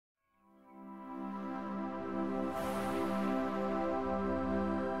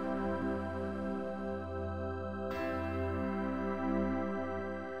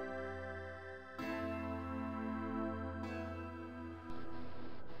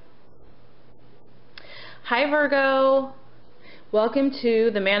Hi Virgo, welcome to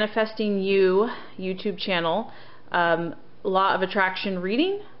the Manifesting You YouTube channel. Law of Attraction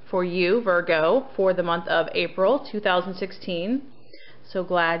reading for you, Virgo, for the month of April 2016. So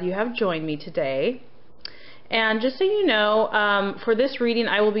glad you have joined me today. And just so you know, for this reading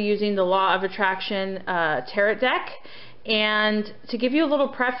I will be using the Law of Attraction tarot deck. And to give you a little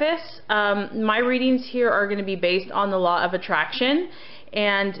preface, my readings here are going to be based on the Law of Attraction,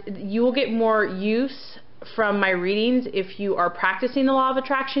 and you will get more use from my readings if you are practicing the Law of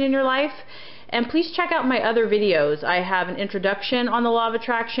Attraction in your life. And please check out my other videos. I have an introduction on the Law of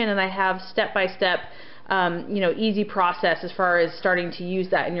Attraction, and I have step-by-step easy process as far as starting to use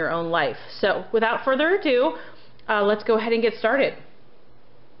that in your own life. So without further ado, let's go ahead and get started.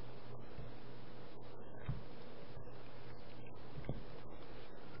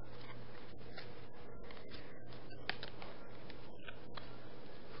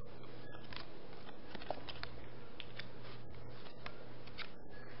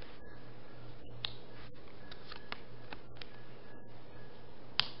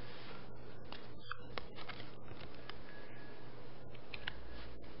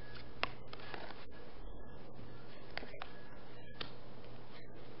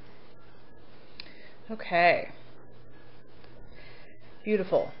 Okay,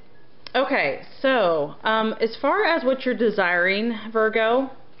 beautiful. Okay, so as far as what you're desiring, Virgo,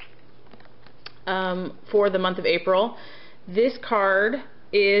 for the month of April, this card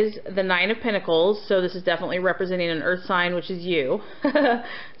is the Nine of Pentacles, so this is definitely representing an earth sign, which is you.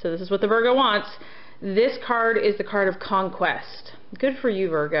 So this is what the Virgo wants. This card is the card of conquest. Good for you,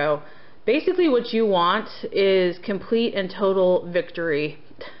 Virgo. Basically what you want is complete and total victory.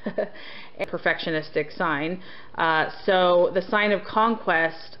 A perfectionistic sign. So the sign of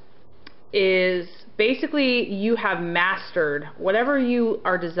conquest is basically you have mastered whatever you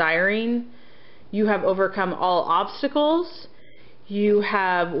are desiring. You have overcome all obstacles. You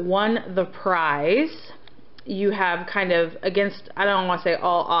have won the prize. You have kind of against, I don't want to say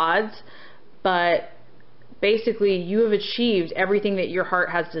all odds, but basically you have achieved everything that your heart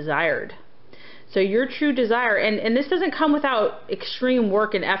has desired. So your true desire, and this doesn't come without extreme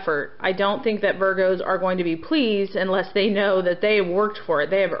work and effort. I don't think that Virgos are going to be pleased unless they know that they have worked for it,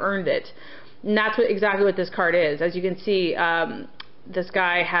 they have earned it. And that's exactly what this card is. As you can see, this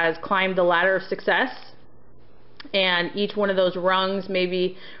guy has climbed the ladder of success, and each one of those rungs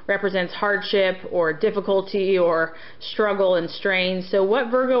maybe represents hardship or difficulty or struggle and strain. So what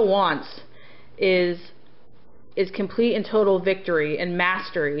Virgo wants is complete and total victory and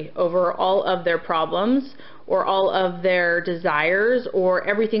mastery over all of their problems or all of their desires or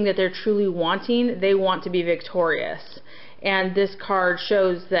everything that they're truly wanting. They want to be victorious. And this card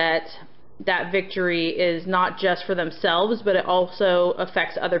shows that that victory is not just for themselves, but it also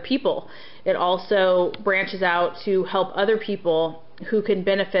affects other people. It also branches out to help other people who can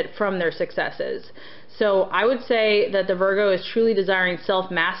benefit from their successes. So I would say that the Virgo is truly desiring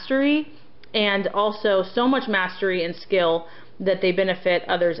self-mastery, and also so much mastery and skill that they benefit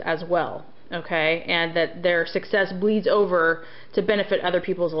others as well, okay? And that their success bleeds over to benefit other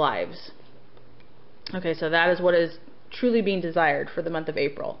people's lives. Okay, so that is what is truly being desired for the month of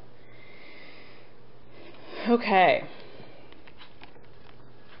April. Okay.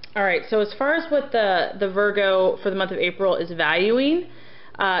 All right, so as far as what the Virgo for the month of April is valuing,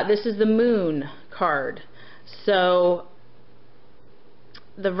 this is the Moon card. So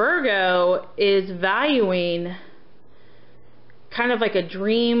the Virgo is valuing kind of like a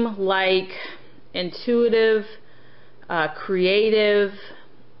dream-like, intuitive, creative,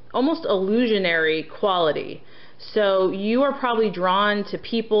 almost illusionary quality. So you are probably drawn to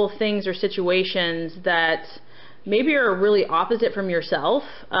people, things, or situations that maybe are really opposite from yourself.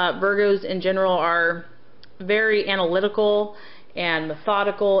 Virgos in general are very analytical and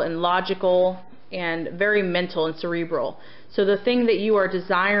methodical and logical and very mental and cerebral. So the thing that you are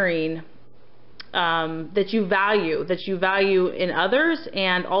desiring, that you value in others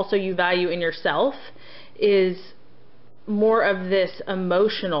and also you value in yourself, is more of this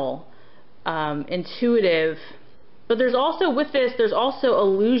emotional, intuitive, but there's also, with this, there's also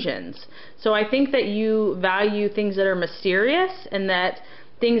illusions. So I think that you value things that are mysterious and that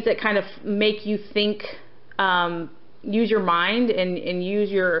things that kind of make you think, use your mind and use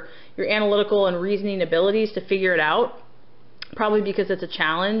your analytical and reasoning abilities to figure it out. Probably because it's a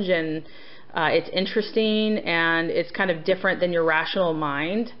challenge and it's interesting and it's kind of different than your rational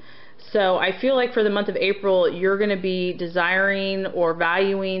mind. So I feel like for the month of April, you're going to be desiring or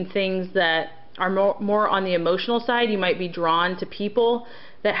valuing things that are more on the emotional side. You might be drawn to people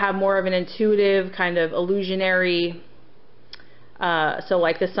that have more of an intuitive kind of illusionary, so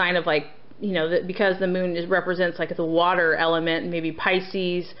like the sign of like you know, because the moon represents like the water element, maybe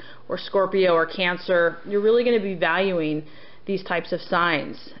Pisces or Scorpio or Cancer, you're really going to be valuing these types of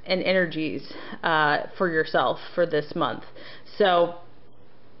signs and energies for yourself for this month. So,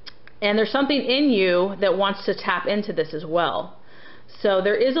 and there's something in you that wants to tap into this as well. So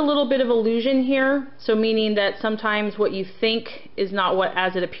there is a little bit of illusion here, so meaning that sometimes what you think is not what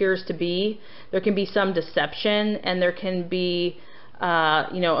as it appears to be. There can be some deception, and there can be,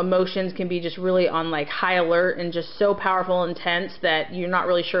 you know, emotions can be just really on like high alert and just so powerful and intense that you're not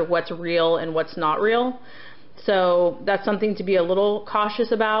really sure what's real and what's not real. So that's something to be a little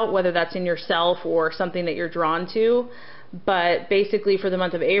cautious about, whether that's in yourself or something that you're drawn to. But basically for the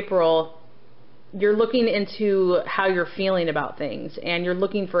month of April, you're looking into how you're feeling about things, and you're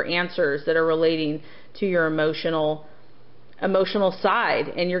looking for answers that are relating to your emotional side,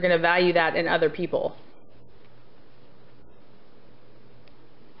 and you're going to value that in other people.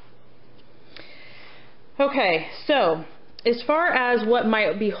 Okay, so as far as what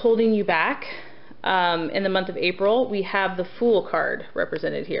might be holding you back in the month of April, we have the Fool card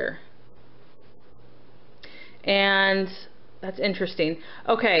represented here. And that's interesting.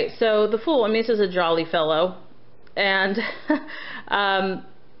 Okay, so the Fool, I mean, this is a jolly fellow, and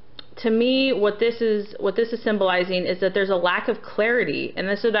to me, what this is symbolizing is that there's a lack of clarity, and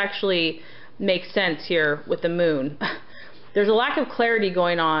this would actually make sense here with the moon. There's a lack of clarity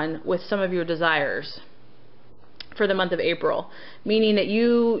going on with some of your desires for the month of April, meaning that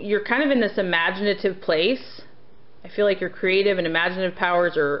you're kind of in this imaginative place. I feel like your creative and imaginative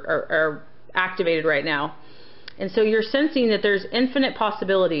powers are activated right now. And so you're sensing that there's infinite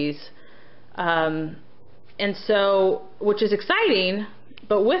possibilities, and so, which is exciting,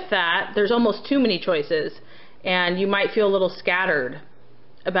 but with that, there's almost too many choices, and you might feel a little scattered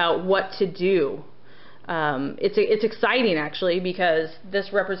about what to do. It's exciting, actually, because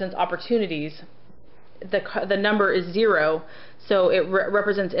this represents opportunities. The number is 0, so it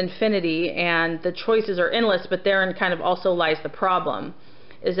represents infinity, and the choices are endless, but therein kind of also lies the problem,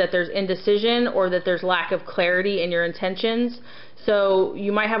 is that there's indecision or that there's lack of clarity in your intentions. So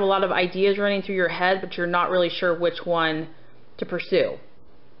you might have a lot of ideas running through your head, but you're not really sure which one to pursue.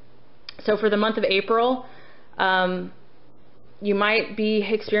 So for the month of April, you might be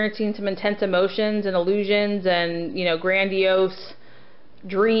experiencing some intense emotions and illusions and, you know, grandiose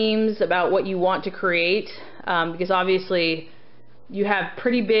dreams about what you want to create, because obviously you have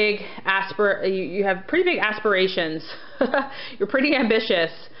pretty big aspirations. You're pretty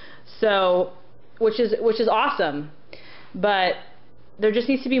ambitious, so which is awesome, but there just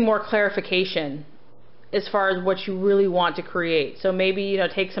needs to be more clarification as far as what you really want to create. So maybe, you know,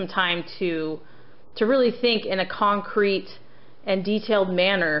 take some time to really think in a concrete and detailed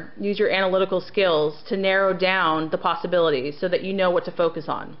manner. Use your analytical skills to narrow down the possibilities so that you know what to focus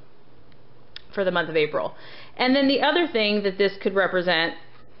on for the month of April. And then the other thing that this could represent,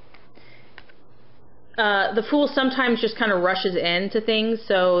 the Fool sometimes just kind of rushes into things.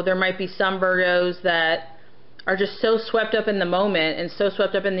 So there might be some Virgos that are just so swept up in the moment and so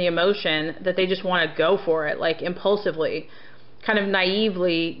swept up in the emotion that they just want to go for it, like impulsively, kind of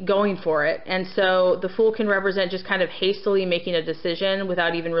naively going for it. And so the Fool can represent just kind of hastily making a decision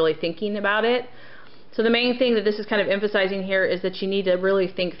without even really thinking about it. So the main thing that this is kind of emphasizing here is that you need to really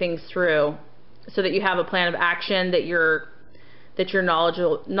think things through so that you have a plan of action that you're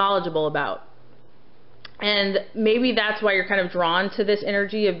knowledgeable about. And maybe that's why you're kind of drawn to this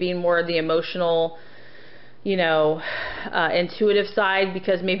energy of being more of the emotional, you know, intuitive side,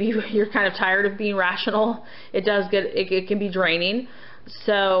 because maybe you're kind of tired of being rational. It can be draining.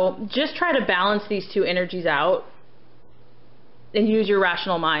 So just try to balance these two energies out and use your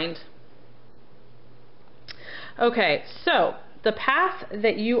rational mind. Okay, so the path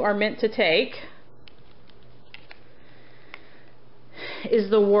that you are meant to take is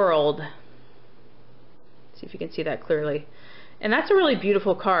the World. See if you can see that clearly. And that's a really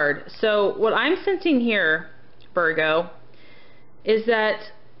beautiful card. So what I'm sensing here, Virgo, is that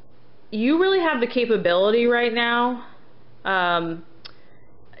you really have the capability right now.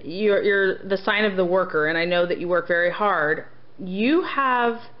 You're the sign of the worker, and I know that you work very hard. You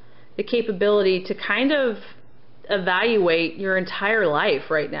have the capability to kind of evaluate your entire life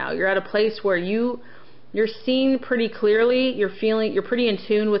right now. You're at a place where you're seeing pretty clearly. You're pretty in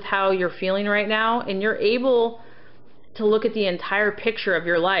tune with how you're feeling right now, and you're able to look at the entire picture of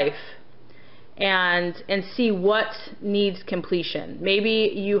your life and see what needs completion.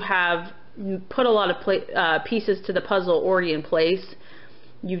 Maybe you have put a lot of pieces to the puzzle already in place.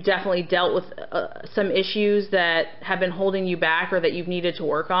 You've definitely dealt with some issues that have been holding you back or that you've needed to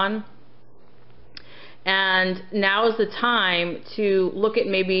work on. And now is the time to look at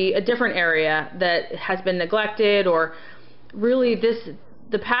maybe a different area that has been neglected, or really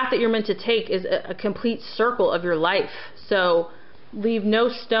the path that you're meant to take is a complete circle of your life. So leave no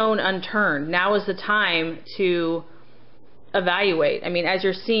stone unturned. Now is the time to evaluate. I mean, as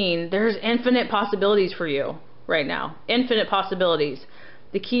you're seeing, there's infinite possibilities for you right now. Infinite possibilities.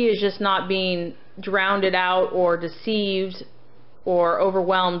 The key is just not being drowned out or deceived or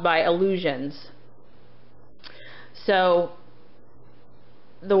overwhelmed by illusions. So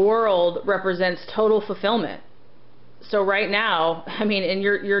the world represents total fulfillment. So right now, I mean, and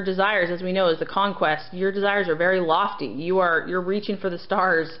your desires, as we know, is the conquest. Your desires are very lofty. You're reaching for the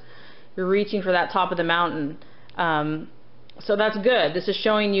stars. You're reaching for that top of the mountain. So that's good. This is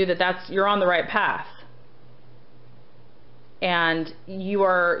showing you that you're on the right path. And you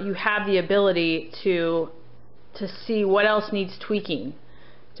have the ability to see what else needs tweaking,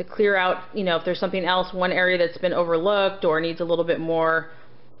 to clear out, if there's something else, one area that's been overlooked or needs a little bit more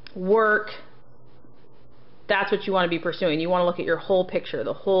work. That's what you want to be pursuing. You want to look at your whole picture,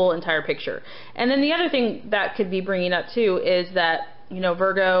 the whole entire picture. And then the other thing that could be bringing up too is that,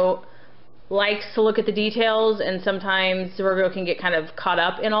 Virgo likes to look at the details, and sometimes Virgo can get kind of caught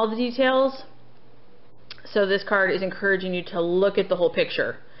up in all the details. So this card is encouraging you to look at the whole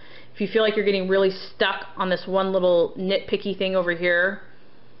picture. If you feel like you're getting really stuck on this one little nitpicky thing over here,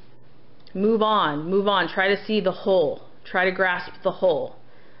 move on, move on. Try to see the whole. Try to grasp the whole.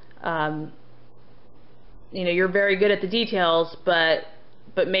 You're very good at the details, but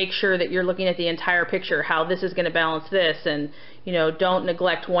make sure that you're looking at the entire picture, how this is going to balance this, and don't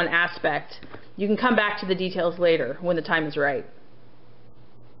neglect one aspect. You can come back to the details later when the time is right.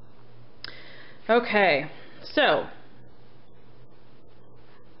 Okay, so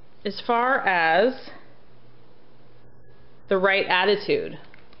as far as the right attitude,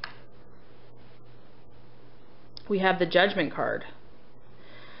 we have the Judgment card.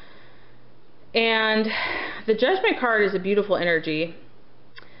 And the Judgment card is a beautiful energy.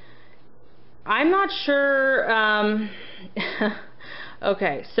 I'm not sure,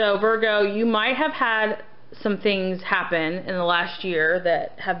 okay, so Virgo, you might have had some things happen in the last year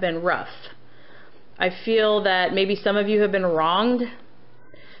that have been rough. I feel that maybe some of you have been wronged.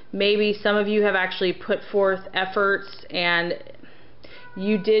 Maybe some of you have actually put forth efforts and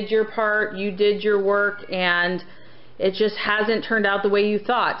you did your part, you did your work, and it just hasn't turned out the way you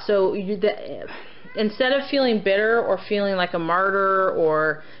thought. So instead of feeling bitter or feeling like a martyr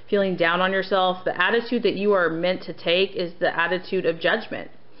or feeling down on yourself, the attitude that you are meant to take is the attitude of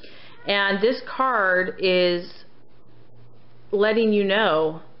judgment. And this card is letting you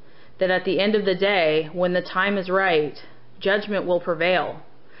know that at the end of the day, when the time is right, judgment will prevail.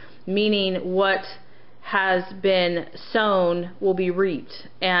 Meaning what has been sown will be reaped,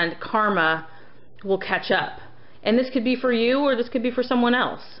 and karma will catch up. And this could be for you, or this could be for someone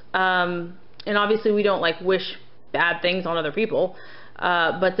else. And obviously we don't wish bad things on other people,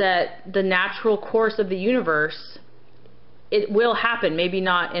 but that the natural course of the universe, it will happen. Maybe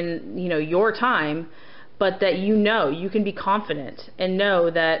not in your time, but that you can be confident and know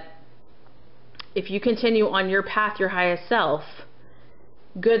that if you continue on your path, your highest self,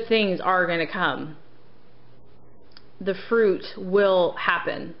 good things are going to come. The fruit will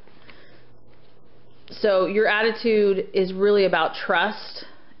happen. So your attitude is really about trust,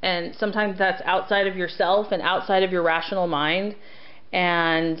 and sometimes that's outside of yourself and outside of your rational mind.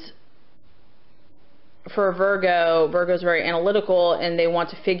 And for Virgo's very analytical and they want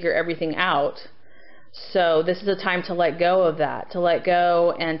to figure everything out. So this is a time to let go of that, to let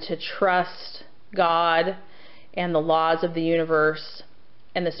go and to trust God and the laws of the universe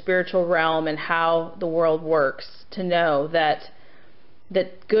and the spiritual realm and how the world works, to know that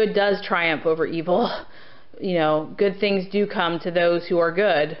good does triumph over evil. Good things do come to those who are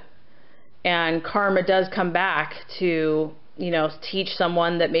good, and karma does come back to teach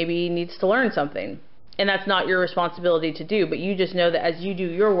someone that maybe needs to learn something, and that's not your responsibility to do, but you just know that as you do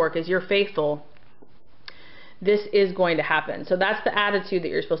your work, as you're faithful, this is going to happen. So that's the attitude that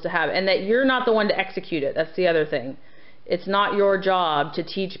you're supposed to have, and that you're not the one to execute it. That's the other thing. It's not your job to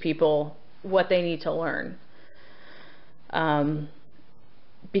teach people what they need to learn.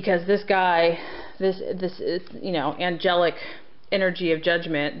 Because this guy, this is, angelic energy of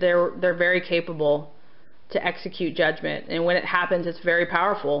judgment, they're very capable to execute judgment. And when it happens, it's very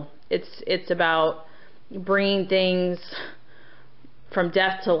powerful. It's about bringing things from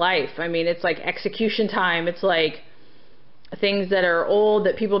death to life. I mean, it's like execution time. It's like things that are old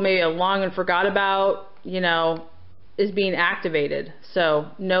that people maybe have long and forgot about, is being activated. So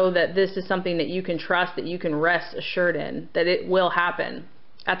know that this is something that you can trust, that you can rest assured in, that it will happen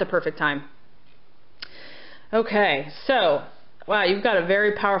at the perfect time. Okay, so, wow, you've got a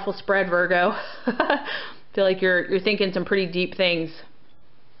very powerful spread, Virgo. I feel like you're thinking some pretty deep things.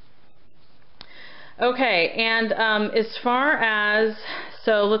 Okay, and as far as,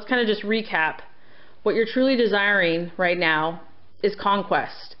 so let's kind of just recap. What you're truly desiring right now is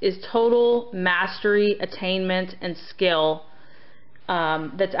conquest, is total mastery, attainment, and skill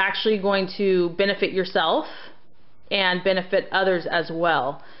that's actually going to benefit yourself and benefit others as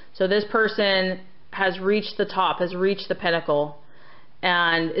well. So this person has reached the top, has reached the pinnacle,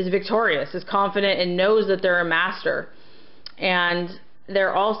 and is victorious, is confident, and knows that they're a master. And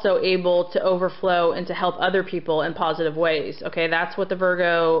they're also able to overflow and to help other people in positive ways. Okay, that's what the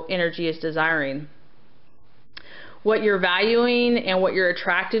Virgo energy is desiring. What you're valuing and what you're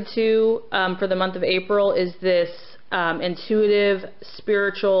attracted to for the month of April is this intuitive,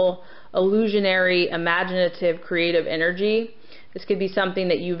 spiritual, illusionary, imaginative, creative energy. This could be something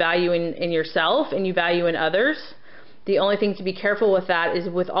that you value in yourself and you value in others. The only thing to be careful with that is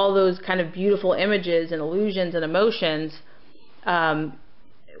with all those kind of beautiful images and illusions and emotions,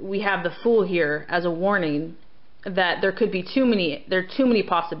 we have the Fool here as a warning that there could be too many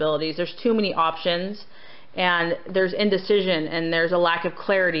possibilities, there's too many options, and there's indecision and there's a lack of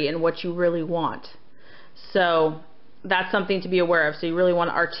clarity in what you really want. So that's something to be aware of. So you really want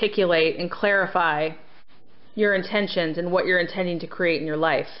to articulate and clarify your intentions and what you're intending to create in your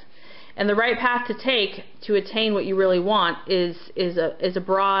life. And the right path to take to attain what you really want is a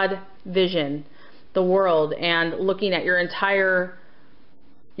broad vision, the world, and looking at your entire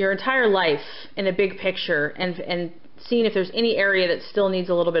life in a big picture, and seeing if there's any area that still needs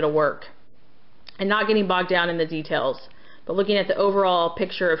a little bit of work, and not getting bogged down in the details, but looking at the overall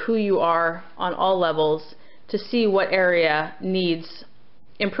picture of who you are on all levels to see what area needs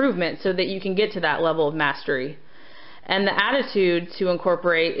improvement so that you can get to that level of mastery. And the attitude to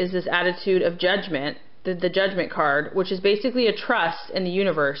incorporate is this attitude of judgment, the Judgment card, which is basically a trust in the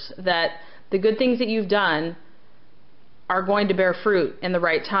universe that the good things that you've done are going to bear fruit in the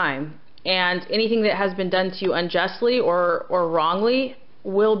right time, and anything that has been done to you unjustly or wrongly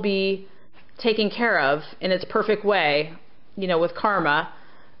will be taken care of in its perfect way, you know, with karma.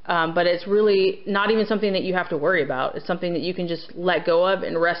 But it's really not even something that you have to worry about. It's something that you can just let go of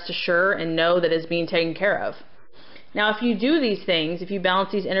and rest assured and know that it's being taken care of. Now, if you do these things, if you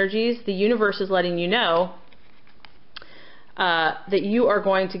balance these energies, the universe is letting you know that you are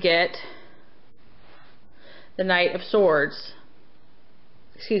going to get the Knight of Swords.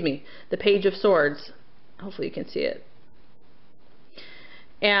 Excuse me, the Page of Swords. Hopefully you can see it.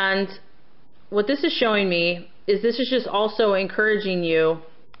 And what this is showing me is this is just also encouraging you.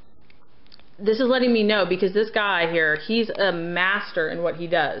 This is letting me know, because this guy here, he's a master in what he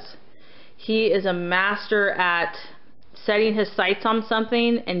does. He is a master at setting his sights on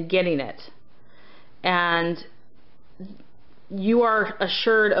something and getting it. And you are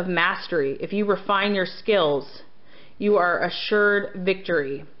assured of mastery. If you refine your skills, you are assured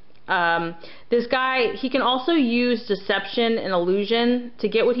victory. This guy, he can also use deception and illusion to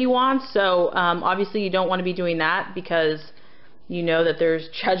get what he wants. So obviously you don't want to be doing that, because you know that there's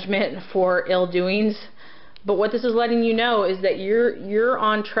judgment for ill doings. But what this is letting you know is that you're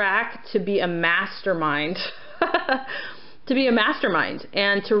on track to be a mastermind. To be a mastermind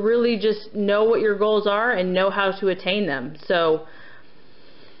and to really just know what your goals are and know how to attain them. So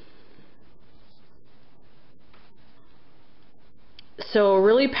a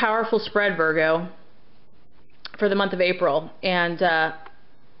really powerful spread, Virgo, for the month of April. And I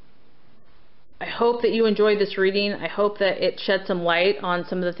hope that you enjoyed this reading. I hope that it shed some light on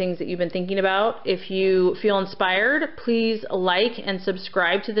some of the things that you've been thinking about. If you feel inspired, please like and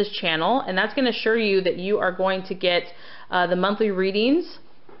subscribe to this channel, and that's going to assure you that you are going to get the monthly readings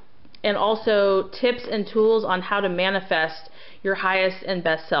and also tips and tools on how to manifest your highest and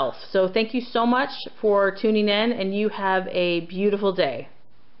best self. So thank you so much for tuning in, and you have a beautiful day.